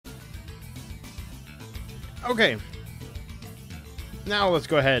Okay, now let's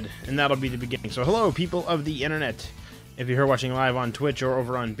go ahead, and that'll be the beginning. So hello, people of the internet. If you're here watching live on Twitch or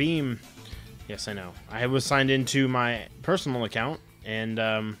over on Beam, yes, I know. I was signed into my personal account, and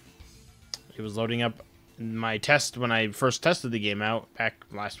it was loading up my test when I first tested the game out back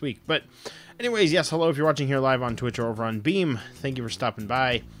last week. But anyways, yes, hello, if you're watching here live on Twitch or over on Beam, thank you for stopping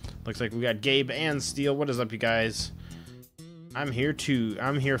by. Looks like we got Gabe and Steel. What is up, you guys? I'm here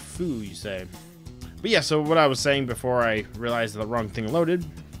foo, you say. But yeah, so what I was saying before I realized the wrong thing loaded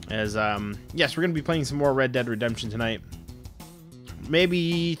is, yes, we're going to be playing some more Red Dead Redemption tonight.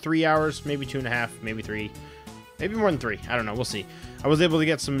 Maybe 3 hours, maybe 2.5, maybe 3, maybe more than 3. I don't know, we'll see. I was able to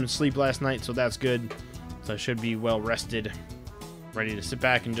get some sleep last night, so that's good. So I should be well rested, ready to sit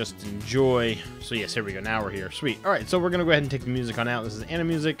back and just enjoy. So yes, here we go, now we're here, sweet. Alright, so we're going to go ahead and take the music on out. This is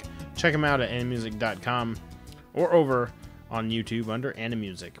Animusic. Check them out at animusic.com or over on YouTube under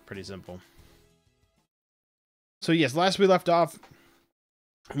Animusic. Pretty simple. So yes, last we left off,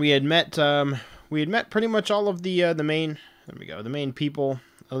 we had met pretty much all of the main, there we go, the main people,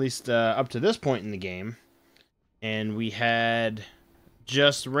 at least up to this point in the game, and we had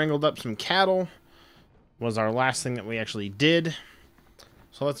just wrangled up some cattle. Was our last thing that we actually did.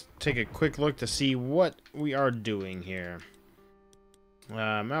 So let's take a quick look to see what we are doing here.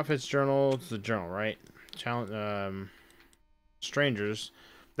 Outfits journal, it's the journal, right? Challenge, strangers,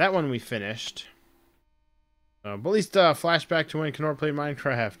 that one we finished. But at least flashback to when Kenora played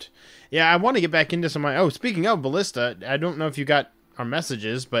Minecraft. Yeah, I want to get back into some of my... Oh, speaking of Ballista, I don't know if you got our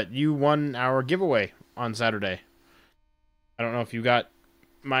messages, but you won our giveaway on Saturday. I don't know if you got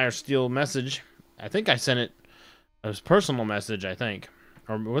my Steel message. I think I sent it as a personal message, I think.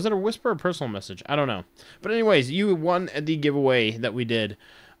 Or was it a whisper or personal message? I don't know. But anyways, you won the giveaway that we did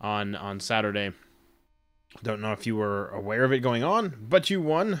on Saturday. Don't know if you were aware of it going on, but you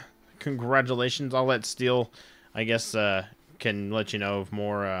won. Congratulations. I'll let Steel, I guess, can let you know of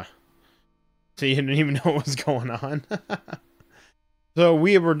more, so you didn't even know what was going on. So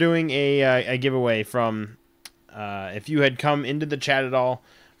we were doing a giveaway from, if you had come into the chat at all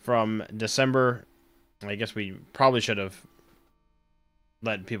from December, I guess we probably should have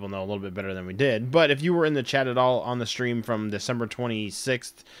let people know a little bit better than we did, but if you were in the chat at all on the stream from December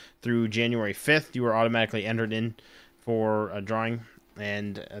 26th through January 5th, you were automatically entered in for a drawing.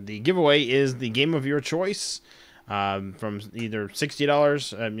 And the giveaway is the game of your choice, from either $60,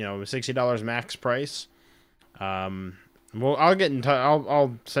 $60 max price. Well, I'll get in touch.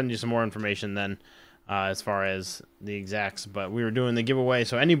 I'll send you some more information then, as far as the exacts. But we were doing the giveaway,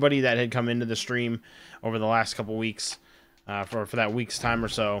 so anybody that had come into the stream over the last couple weeks, for that week's time or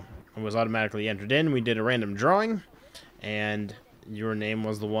so, was automatically entered in. We did a random drawing, and your name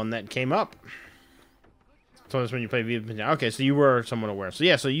was the one that came up. So that's when you play Viva. Okay, so you were somewhat aware. So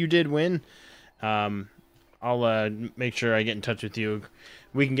yeah, so you did win. I'll make sure I get in touch with you.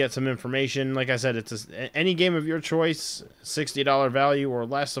 We can get some information. Like I said, it's any game of your choice, $60 value or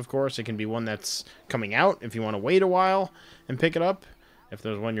less, of course. It can be one that's coming out if you want to wait a while and pick it up, if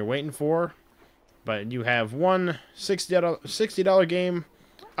there's one you're waiting for. But you have one $60 game,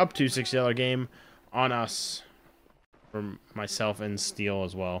 up to $60 game on us, for myself and Steel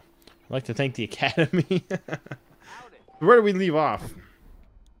as well. I'd like to thank the Academy. Where do we leave off?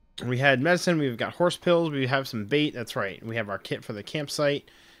 We had medicine, we've got horse pills, we have some bait, that's right. We have our kit for the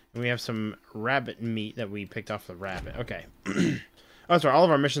campsite, and we have some rabbit meat that we picked off the rabbit. Okay. Oh, that's right, all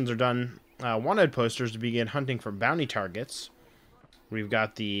of our missions are done. Wanted posters to begin hunting for bounty targets. We've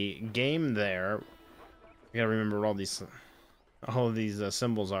got the game there. We gotta remember what all of these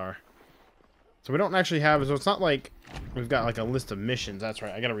symbols are. So we don't actually have, so it's not like we've got like a list of missions. That's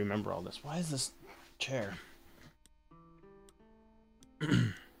right, I gotta remember all this. Why is this chair?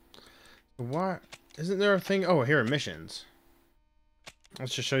 What? Isn't there a thing? Oh, here are missions.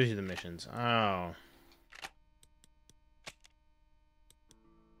 Let's just show you the missions. Oh.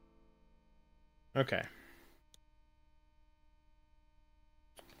 Okay.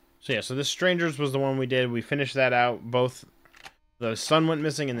 So yeah, so this Strangers was the one we did. We finished that out. Both the son went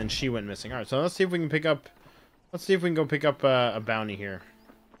missing and then she went missing. Alright, so let's see if we can pick up... Let's see if we can go pick up a bounty here.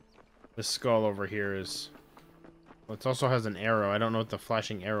 This skull over here is... Well, it also has an arrow. I don't know what the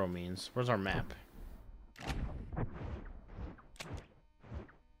flashing arrow means. Where's our map?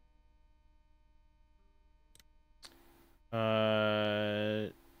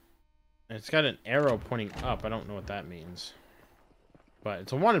 It's got an arrow pointing up. I don't know what that means. But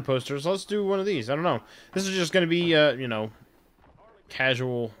it's a wanted poster, so let's do one of these. I don't know. This is just going to be, you know,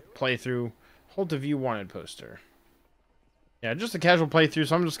 casual playthrough. Hold to view wanted poster. Yeah, just a casual playthrough,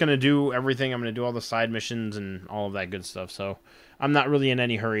 so I'm just going to do everything. I'm going to do all the side missions and all of that good stuff. So I'm not really in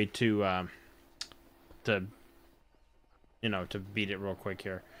any hurry to to, you know, to beat it real quick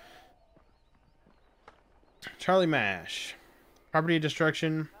here. Charlie Mash. Property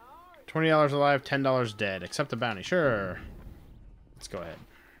destruction. $20 alive, $10 dead. Accept the bounty. Sure. Let's go ahead.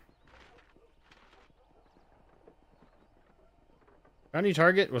 Bounty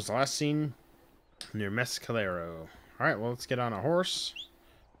target was last seen near Mescalero. Alright, well, let's get on a horse.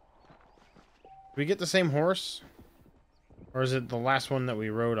 Did we get the same horse? Or is it the last one that we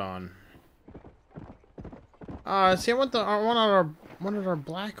rode on? See, I want the one on our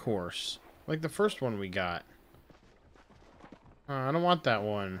black horse. Like the first one we got. I don't want that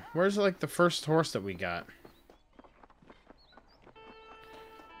one. Where's like the first horse that we got?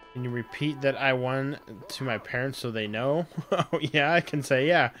 Can you repeat that I won to my parents so they know? Oh, yeah, I can say,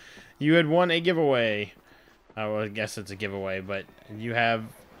 yeah. You had won a giveaway. Well, I guess it's a giveaway, but you have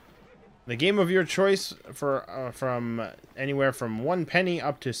the game of your choice for from anywhere from 1 penny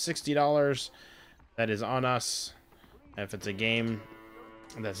up to $60. That is on us. If it's a game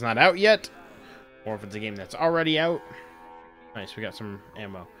that's not out yet, or if it's a game that's already out. Nice, we got some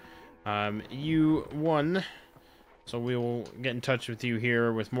ammo. You won, so we will get in touch with you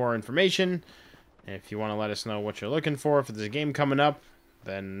here with more information. If you want to let us know what you're looking for, if there's a game coming up,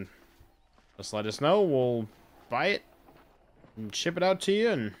 then just let us know. We'll buy it and ship it out to you,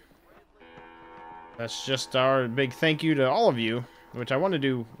 and that's just our big thank you to all of you, which I want to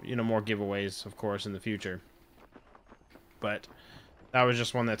do, you know, more giveaways, of course, in the future. But that was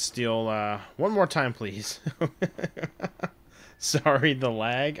just one that's still, one more time, please. Sorry, the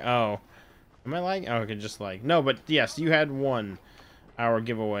lag. Oh. Am I lagging? Oh, okay, just lag. No, but yes, you had won our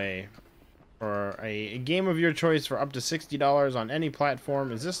giveaway for a game of your choice for up to $60 on any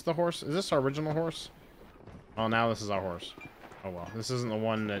platform. Is this the horse? Is this our original horse? Oh, now this is our horse. Oh, well. This isn't the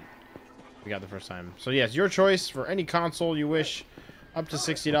one that we got the first time. So, yes, your choice for any console you wish. Up to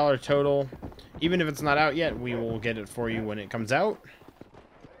 $60 total. Even if it's not out yet, we will get it for you when it comes out.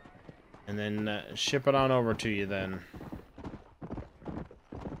 And then ship it on over to you then.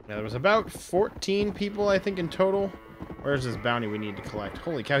 Yeah, there was about 14 people, I think, in total. Where's this bounty we need to collect?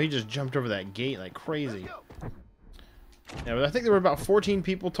 Holy cow, he just jumped over that gate like crazy. Yeah, but I think there were about 14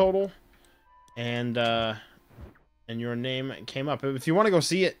 people total. And your name came up. If you want to go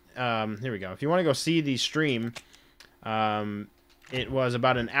see it, here we go. If you want to go see the stream, it was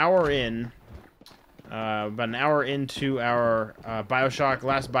about an hour in. About an hour into our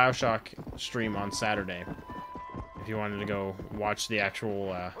last Bioshock stream on Saturday. If you wanted to go watch the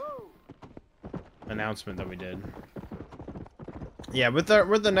actual announcement that we did. Yeah, with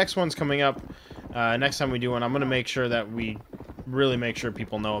the next ones coming up, next time we do one, I'm gonna make sure that we really make sure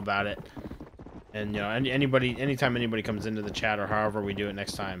people know about it. And you know, anytime anybody comes into the chat or however we do it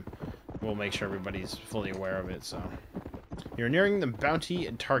next time, we'll make sure everybody's fully aware of it. So you're nearing the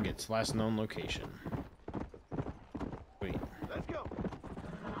bounty target's last known location. Sweet.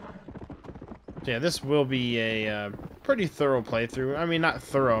 Yeah, this will be a pretty thorough playthrough. I mean, not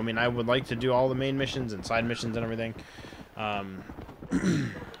thorough. I mean, I would like to do all the main missions and side missions and everything.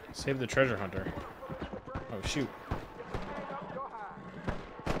 Save the treasure hunter. Oh, shoot.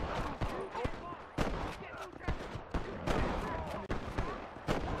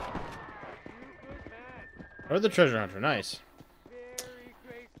 Or the treasure hunter. Nice.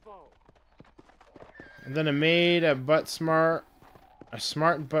 And then I made a smart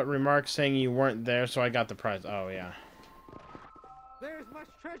but remark saying you weren't there, so I got the prize. Oh, yeah. There's much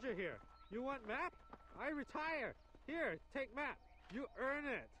treasure here. You want map? I retire. Here, take map. You earn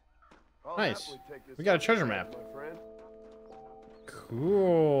it. Nice. We got a treasure map.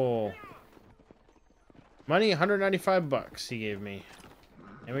 Cool. Money, 195 bucks he gave me.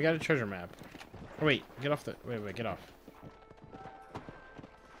 And we got a treasure map. Oh, wait. Get off the... Wait, get off.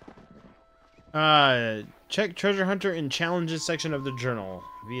 Check treasure hunter in challenges section of the journal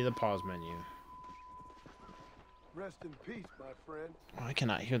via the pause menu. Rest in peace, my friend. Oh, I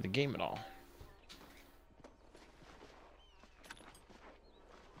cannot hear the game at all.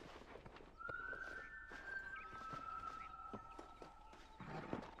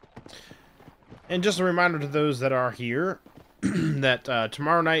 And just a reminder to those that are here that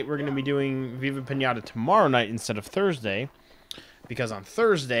tomorrow night we're going to be doing Viva Pinata tomorrow night instead of Thursday, because on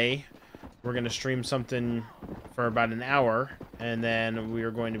Thursday we're going to stream something for about an hour, and then we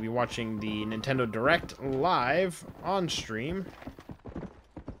are going to be watching the Nintendo Direct live on stream.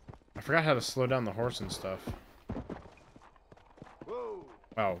 I forgot how to slow down the horse and stuff. Whoa.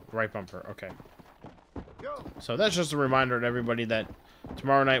 Oh, right bumper. Okay. So that's just a reminder to everybody that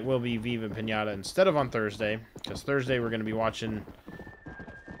tomorrow night will be Viva Pinata instead of on Thursday, because Thursday we're going to be watching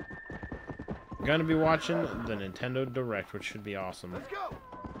the Nintendo Direct, which should be awesome. Let's go.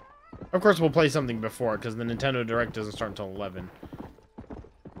 Of course, we'll play something before, because the Nintendo Direct doesn't start until 11.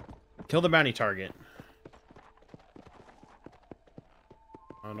 Kill the bounty target.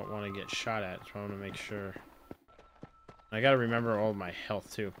 I don't want to get shot at, so I want to make sure. I gotta remember all of my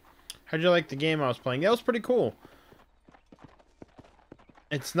health, too. How'd you like the game I was playing? That was pretty cool.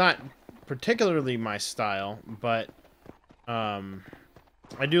 It's not particularly my style, but I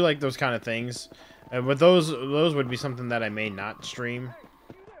do like those kind of things. But those would be something that I may not stream,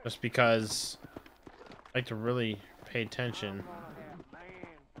 just because I like to really pay attention.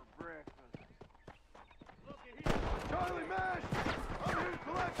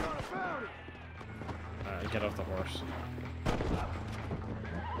 Get off the horse.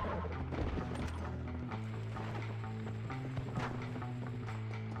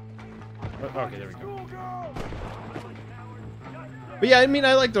 Okay, there we go. But yeah, I mean,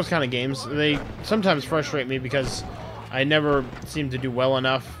 I like those kind of games. They sometimes frustrate me because I never seem to do well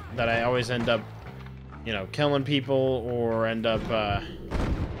enough that I always end up, you know, killing people or end up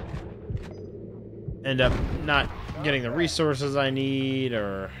not getting the resources I need,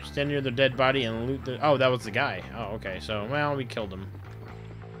 or stand near the dead body and loot the... Oh, that was the guy. Oh, okay. So, well, we killed him.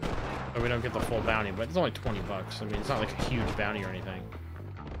 But we don't get the full bounty, but it's only 20 bucks. I mean, it's not like a huge bounty or anything.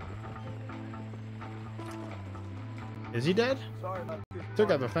 Is he dead? Took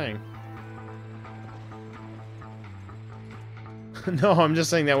out the thing. No, I'm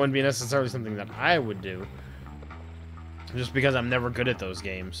just saying that wouldn't be necessarily something that I would do. Just because I'm never good at those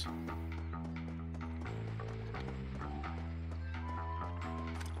games.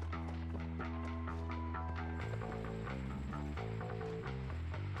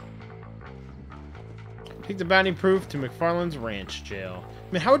 Take the bounty proof to McFarlane's Ranch Jail.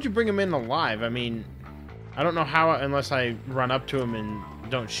 I mean, how would you bring him in alive? I mean, I don't know how, unless I run up to him and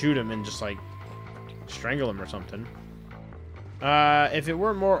don't shoot him and just, like, strangle him or something. If it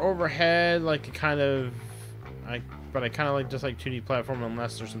were more overhead, like a kind of... But I kind of like just like 2D platform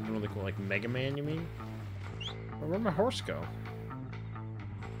unless there's something really cool, like Mega Man, you mean? Where'd my horse go?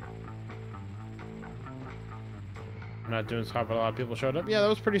 I'm not doing stuff, but a lot of people showed up. Yeah, that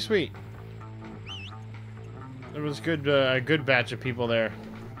was pretty sweet. There was good, a good batch of people there.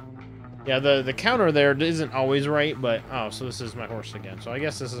 Yeah, the counter there isn't always right, but... Oh, so this is my horse again. So I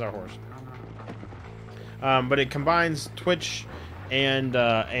guess this is our horse. But it combines Twitch and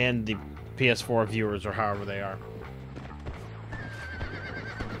the PS4 viewers, or however they are.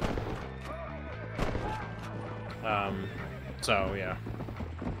 So, yeah.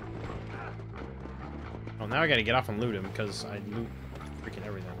 Well, now I gotta get off and loot him, because I loot freaking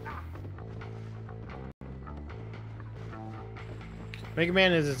everything. Mega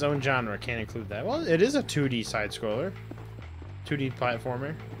Man is its own genre, can't include that. Well, it is a 2D side-scroller. 2D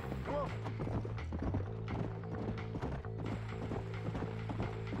platformer.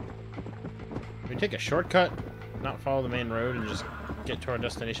 We take a shortcut, not follow the main road, and just get to our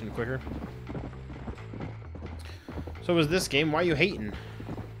destination quicker. So was this game? Why are you hating?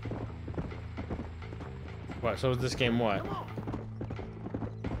 What? So was this game what?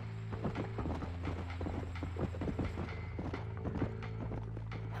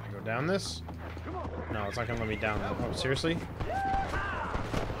 Down this? No, it's not gonna let me down. Oh, seriously?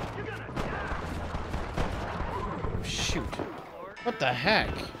 Shoot. What the heck?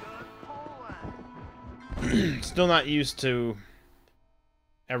 Still not used to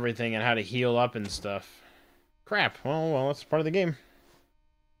everything and how to heal up and stuff. Crap. Well, that's part of the game.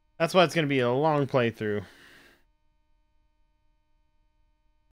 That's why it's gonna be a long playthrough.